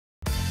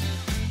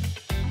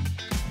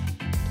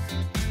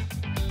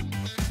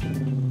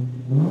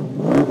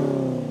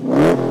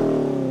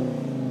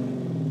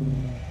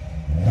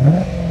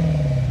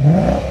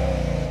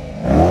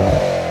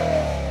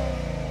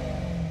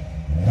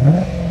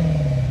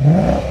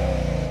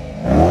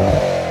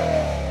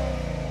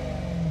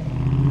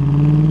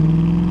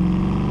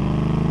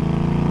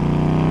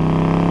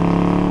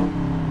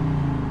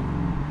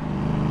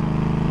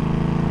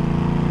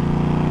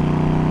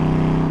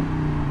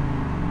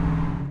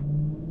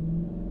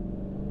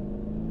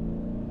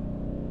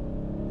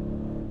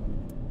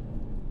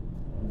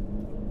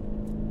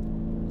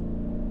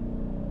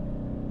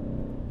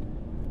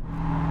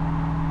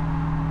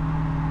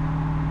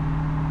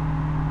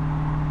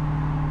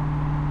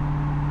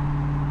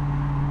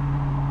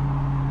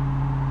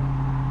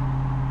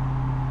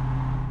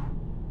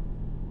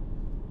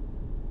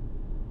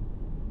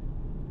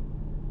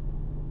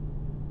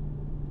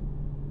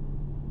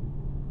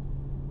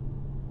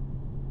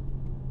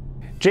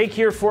Jake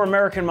here for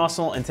American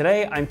Muscle, and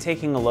today I'm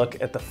taking a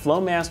look at the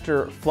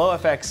Flowmaster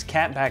FlowFX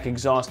Cat-Back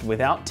Exhaust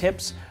without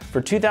tips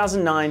for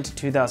 2009 to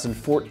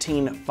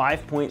 2014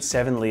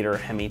 5.7 liter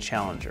Hemi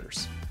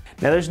Challengers.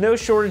 Now there's no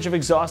shortage of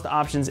exhaust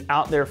options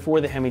out there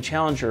for the Hemi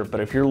Challenger, but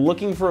if you're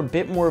looking for a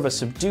bit more of a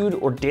subdued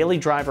or daily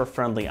driver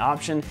friendly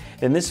option,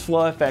 then this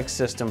FlowFX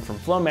system from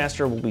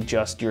Flowmaster will be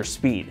just your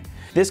speed.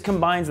 This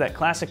combines that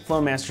classic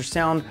Flowmaster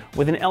sound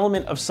with an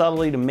element of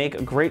subtlety to make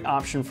a great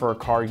option for a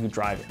car you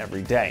drive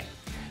every day.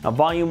 Now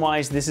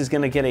volume-wise, this is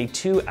going to get a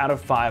 2 out of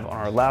 5 on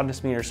our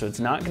loudness meter, so it's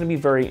not going to be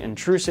very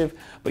intrusive,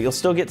 but you'll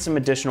still get some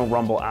additional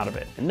rumble out of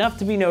it. Enough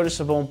to be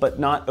noticeable, but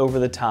not over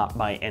the top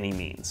by any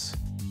means.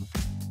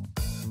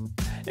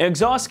 Now,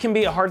 exhaust can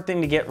be a hard thing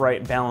to get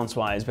right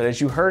balance-wise, but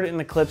as you heard in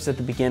the clips at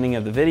the beginning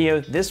of the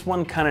video, this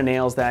one kind of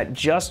nails that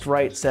just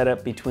right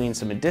setup between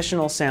some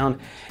additional sound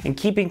and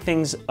keeping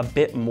things a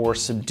bit more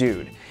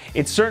subdued.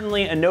 It's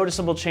certainly a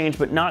noticeable change,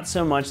 but not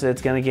so much that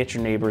it's going to get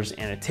your neighbors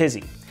in a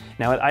tizzy.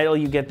 Now at idle,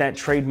 you get that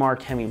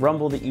trademark Hemi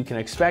rumble that you can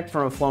expect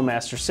from a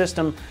Flowmaster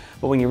system,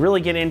 but when you really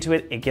get into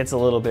it, it gets a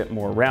little bit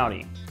more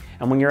rowdy.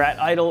 And when you're at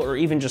idle or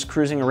even just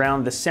cruising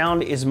around, the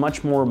sound is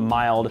much more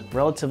mild,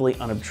 relatively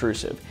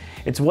unobtrusive.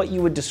 It's what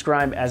you would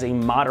describe as a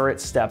moderate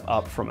step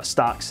up from a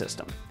stock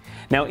system.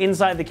 Now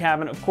inside the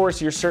cabin, of course,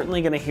 you're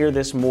certainly going to hear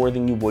this more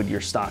than you would your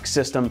stock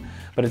system,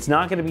 but it's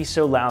not going to be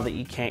so loud that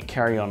you can't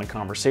carry on a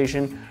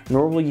conversation,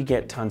 nor will you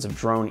get tons of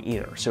drone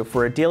either. So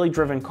for a daily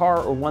driven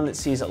car or one that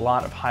sees a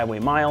lot of highway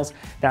miles,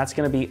 that's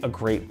going to be a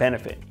great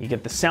benefit. You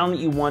get the sound that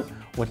you want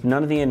with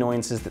none of the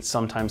annoyances that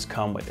sometimes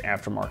come with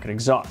aftermarket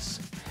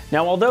exhausts.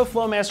 Now, although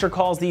Flowmaster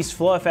calls these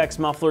FlowFX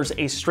mufflers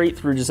a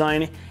straight-through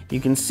design,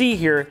 you can see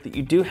here that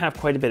you do have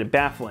quite a bit of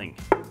baffling,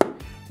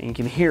 and you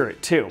can hear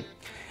it too.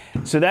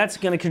 So that's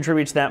going to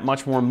contribute to that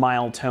much more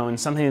mild tone,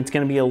 something that's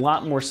going to be a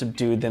lot more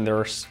subdued than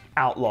their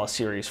Outlaw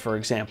series, for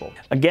example.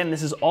 Again,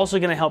 this is also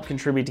going to help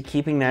contribute to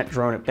keeping that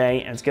drone at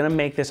bay, and it's going to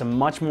make this a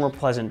much more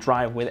pleasant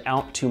drive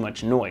without too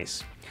much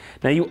noise.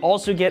 Now you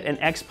also get an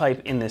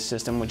X-pipe in this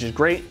system, which is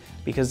great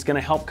because it's going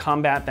to help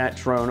combat that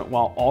drone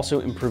while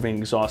also improving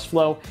exhaust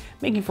flow,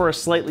 making for a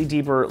slightly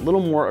deeper,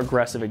 little more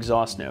aggressive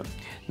exhaust note.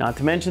 Not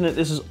to mention that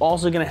this is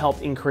also going to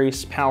help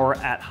increase power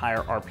at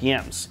higher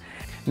RPMs.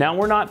 Now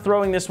we're not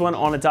throwing this one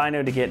on a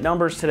dyno to get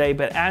numbers today,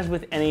 but as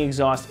with any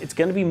exhaust, it's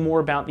going to be more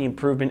about the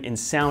improvement in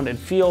sound and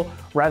feel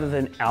rather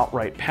than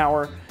outright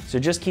power, so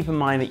just keep in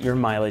mind that your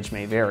mileage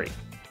may vary.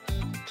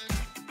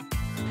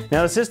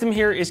 Now the system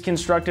here is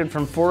constructed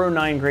from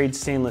 409 grade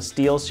stainless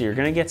steel, so you're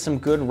going to get some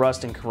good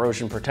rust and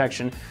corrosion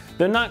protection,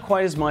 though not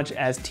quite as much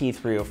as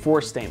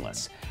T304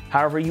 stainless.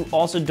 However, you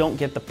also don't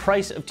get the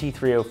price of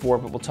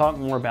T304, but we'll talk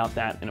more about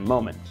that in a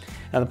moment.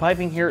 Now the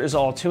piping here is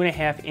all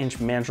 2.5-inch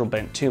mandrel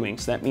bent tubing,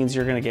 so that means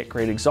you're going to get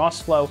great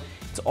exhaust flow.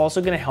 It's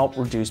also going to help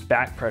reduce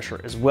back pressure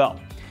as well.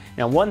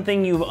 Now one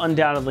thing you've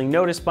undoubtedly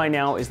noticed by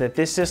now is that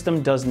this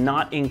system does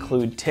not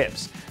include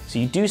tips, so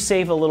you do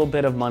save a little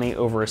bit of money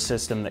over a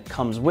system that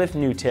comes with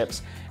new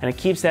tips, and it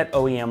keeps that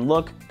OEM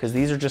look because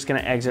these are just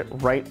going to exit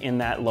right in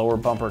that lower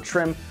bumper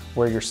trim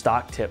where your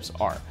stock tips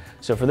are.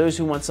 So for those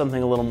who want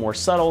something a little more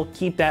subtle,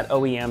 keep that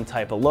OEM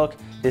type of look,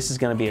 this is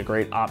going to be a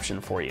great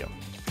option for you.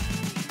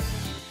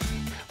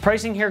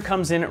 Pricing here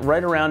comes in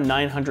right around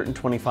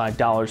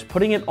 $925,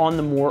 putting it on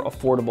the more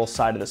affordable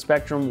side of the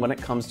spectrum when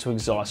it comes to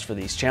exhaust for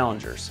these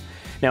Challengers.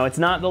 Now it's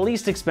not the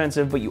least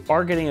expensive, but you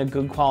are getting a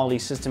good quality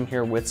system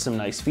here with some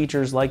nice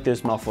features like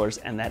those mufflers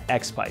and that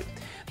X-pipe.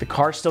 The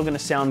car's still going to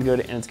sound good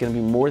and it's going to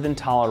be more than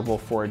tolerable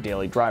for a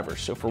daily driver.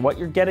 So for what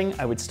you're getting,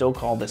 I would still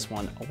call this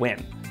one a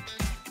win.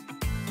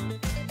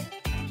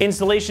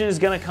 Installation is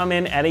going to come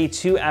in at a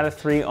 2 out of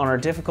 3 on our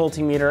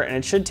difficulty meter, and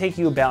it should take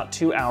you about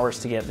 2 hours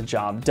to get the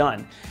job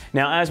done.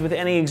 Now, as with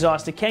any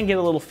exhaust, it can get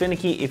a little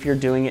finicky if you're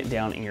doing it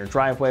down in your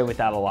driveway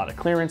without a lot of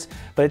clearance,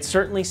 but it's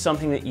certainly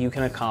something that you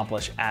can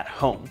accomplish at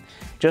home.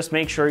 Just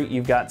make sure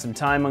you've got some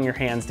time on your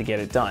hands to get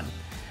it done.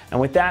 And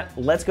with that,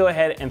 let's go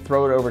ahead and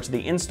throw it over to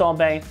the install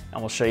bay,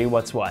 and we'll show you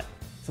what's what.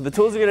 So the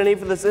tools you're going to need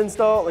for this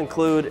install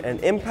include an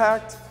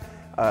impact,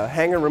 a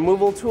hanger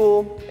removal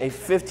tool, a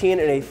 15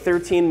 and a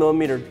 13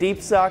 millimeter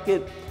deep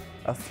socket,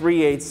 a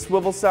 3/8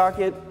 swivel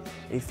socket,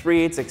 a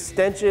 3/8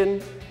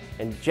 extension,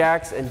 and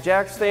jacks and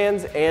jack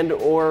stands, and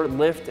or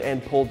lift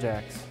and pull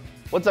jacks.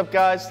 What's up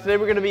guys? Today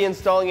we're going to be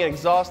installing an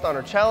exhaust on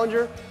our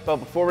Challenger, but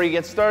before we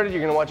get started,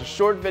 you're going to watch a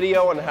short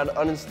video on how to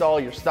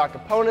uninstall your stock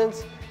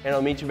components, and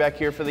I'll meet you back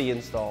here for the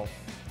install.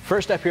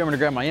 First step here, I'm going to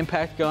grab my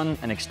impact gun,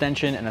 an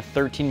extension, and a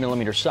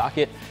 13mm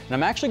socket, and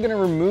I'm actually going to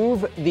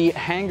remove the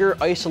hanger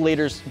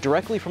isolators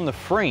directly from the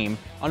frame,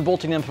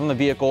 unbolting them from the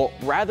vehicle,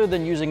 rather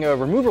than using a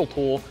removal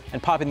tool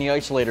and popping the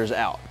isolators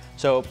out.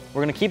 So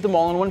we're going to keep them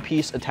all in one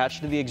piece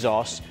attached to the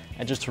exhaust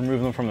and just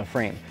remove them from the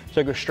frame. So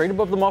I go straight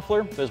above the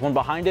muffler, there's one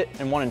behind it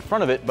and one in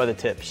front of it by the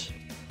tips.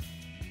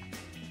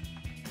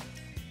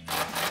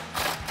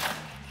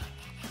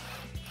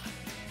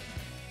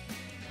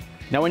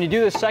 Now when you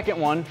do the second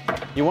one,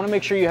 you want to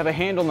make sure you have a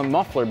hand on the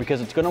muffler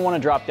because it's going to want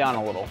to drop down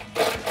a little.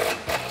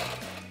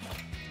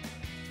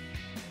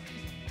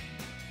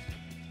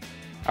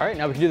 All right,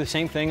 now we can do the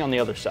same thing on the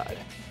other side.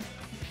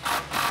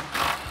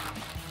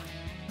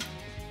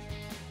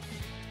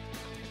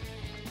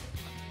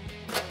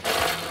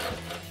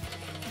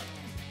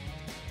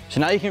 So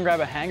now you can grab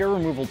a hanger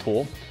removal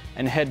tool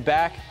and head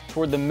back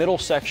toward the middle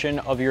section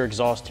of your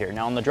exhaust here.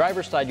 Now on the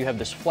driver's side, you have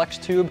this flex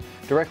tube.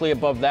 Directly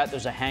above that,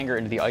 there's a hanger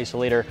into the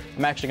isolator.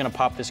 I'm actually going to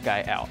pop this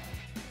guy out.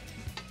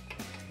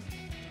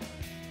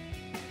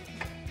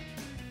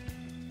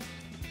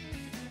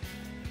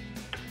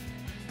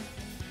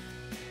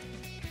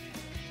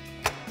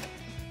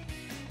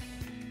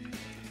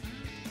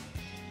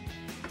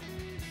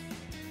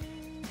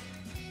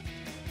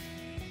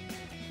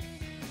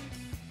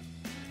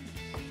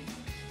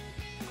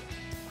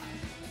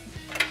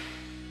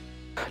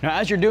 Now,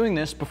 as you're doing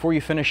this, before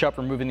you finish up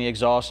removing the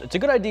exhaust, it's a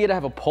good idea to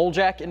have a pull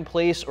jack in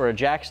place or a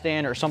jack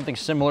stand or something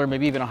similar,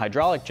 maybe even a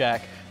hydraulic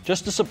jack,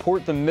 just to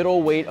support the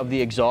middle weight of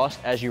the exhaust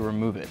as you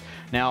remove it.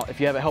 Now, if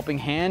you have a helping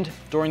hand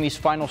during these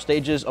final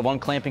stages of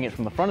unclamping it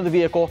from the front of the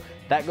vehicle,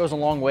 that goes a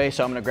long way,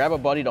 so I'm gonna grab a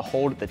buddy to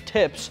hold the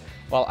tips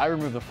while I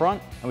remove the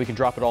front, and we can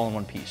drop it all in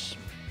one piece.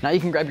 Now you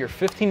can grab your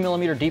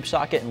 15mm deep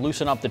socket and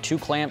loosen up the two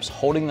clamps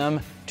holding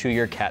them to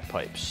your cat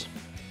pipes.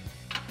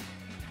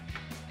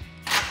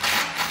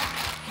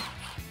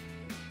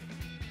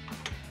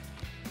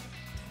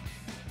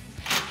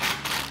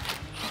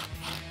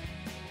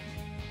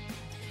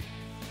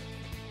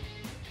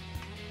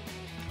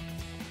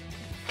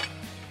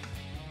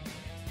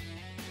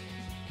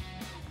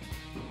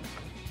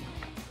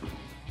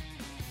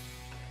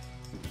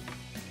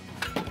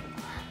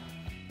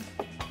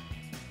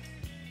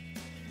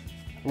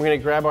 We're going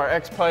to grab our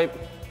X pipe,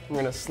 we're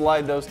going to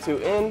slide those two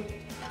in.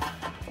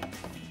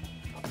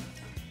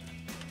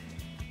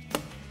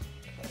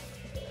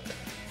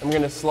 I'm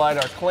going to slide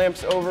our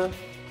clamps over.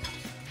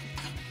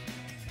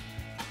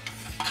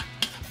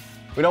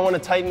 We don't want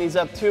to tighten these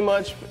up too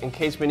much in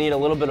case we need a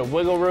little bit of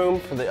wiggle room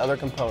for the other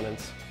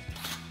components.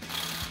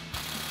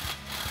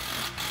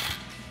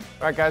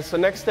 All right guys, so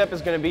next step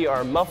is going to be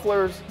our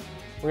mufflers.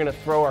 We're going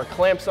to throw our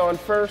clamps on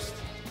first.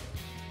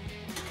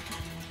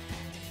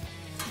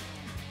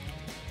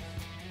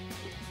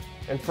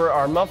 And for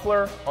our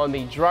muffler on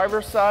the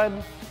driver's side,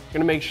 we're going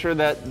to make sure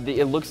that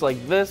it looks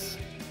like this.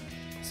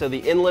 So the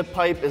inlet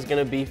pipe is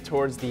going to be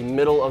towards the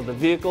middle of the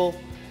vehicle,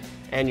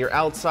 and your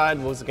outside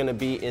was going to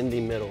be in the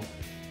middle. So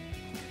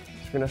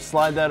we're going to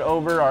slide that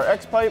over our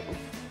X pipe.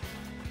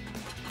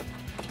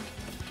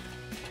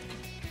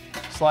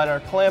 Slide our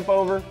clamp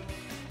over.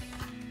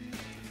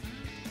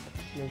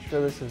 Make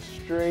sure this is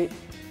straight.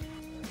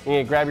 You're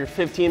going to grab your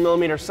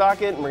 15mm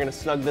socket, and we're going to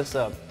snug this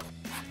up.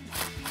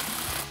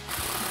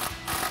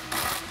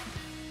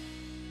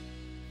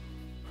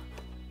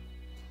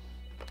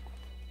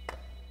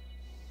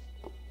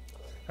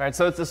 All right,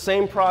 so it's the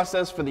same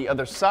process for the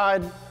other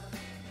side.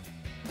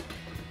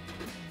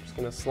 Just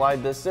gonna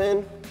slide this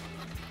in.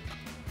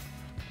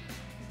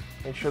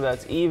 Make sure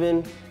that's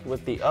even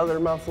with the other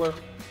muffler.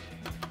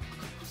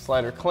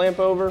 Slide our clamp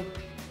over.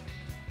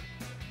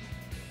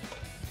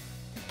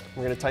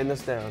 We're gonna tighten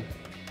this down.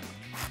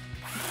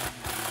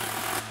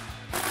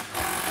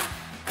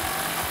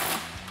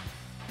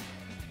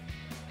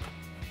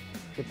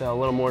 Get that a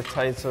little more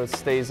tight so it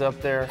stays up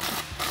there.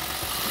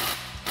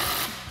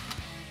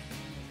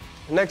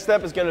 Next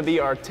step is going to be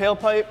our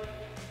tailpipe.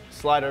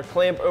 Slide our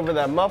clamp over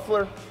that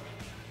muffler.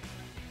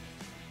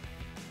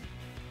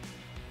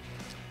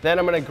 Then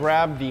I'm going to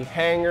grab the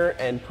hanger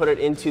and put it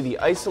into the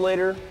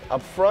isolator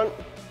up front.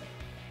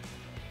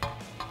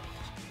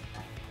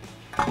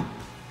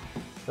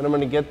 Then I'm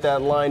going to get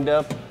that lined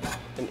up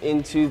and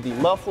into the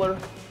muffler.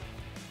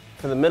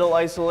 For the middle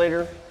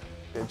isolator,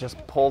 just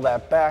pull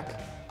that back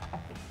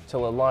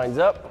until it lines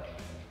up.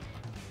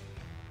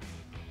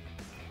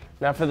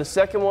 Now for the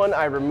second one,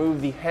 I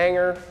removed the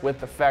hanger with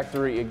the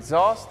factory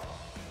exhaust.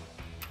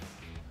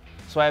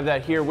 So I have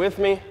that here with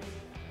me.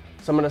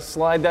 So I'm going to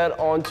slide that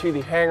onto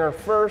the hanger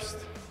first.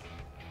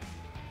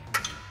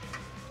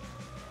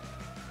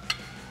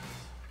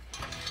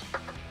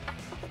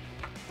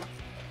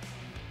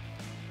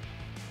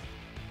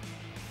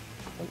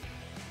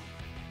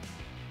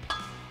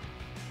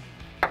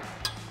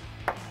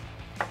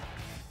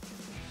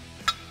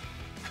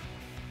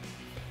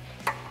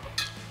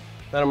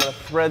 Then I'm going to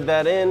thread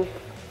that in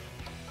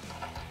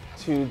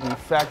to the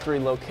factory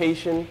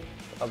location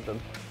of the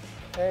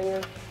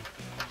hanger.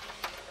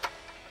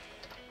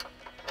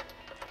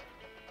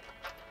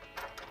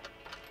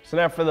 So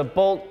now for the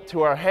bolt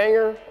to our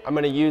hanger, I'm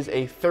going to use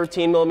a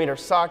 13mm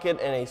socket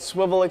and a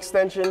swivel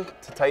extension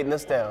to tighten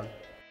this down.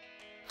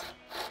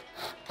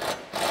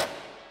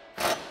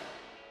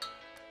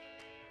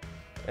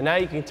 And now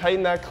you can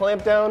tighten that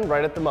clamp down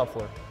right at the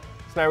muffler.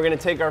 So now we're going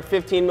to take our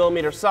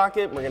 15mm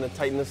socket and we're going to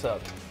tighten this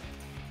up.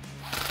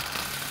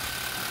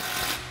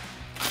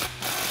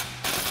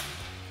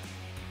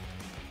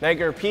 Now you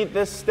can repeat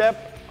this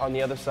step on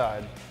the other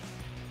side.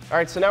 All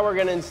right, so now we're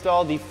going to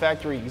install the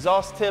factory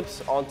exhaust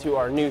tips onto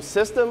our new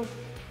system.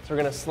 So we're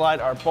going to slide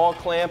our ball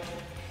clamp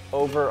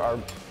over our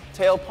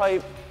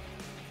tailpipe.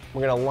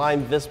 We're going to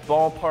line this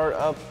ball part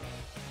up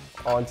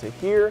onto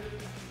here.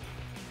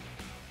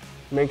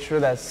 Make sure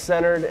that's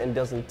centered and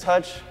doesn't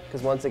touch,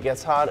 because once it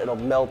gets hot, it'll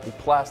melt the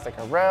plastic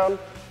around.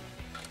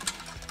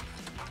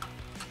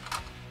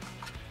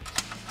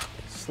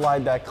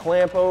 Slide that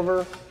clamp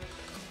over.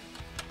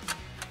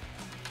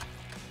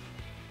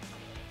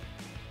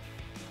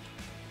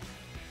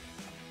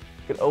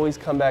 You can always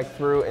come back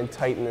through and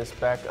tighten this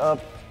back up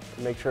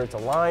and make sure it's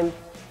aligned.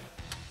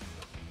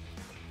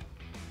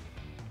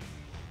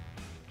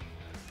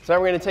 So now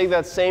we're going to take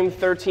that same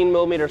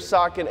 13mm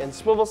socket and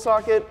swivel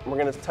socket, and we're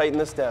going to tighten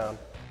this down.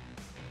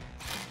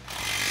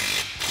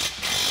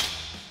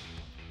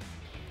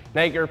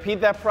 Now you can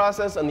repeat that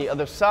process on the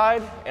other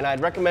side, and I'd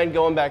recommend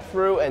going back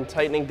through and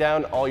tightening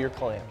down all your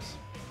clamps.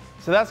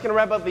 So that's going to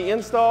wrap up the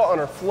install on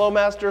our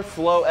Flowmaster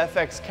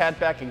FlowFX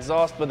Cat-Back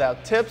Exhaust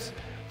without tips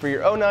for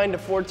your 09 to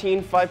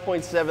 14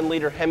 5.7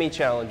 liter Hemi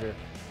Challenger.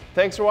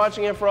 Thanks for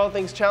watching, and for all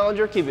things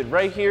Challenger, keep it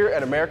right here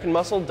at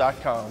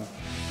AmericanMuscle.com.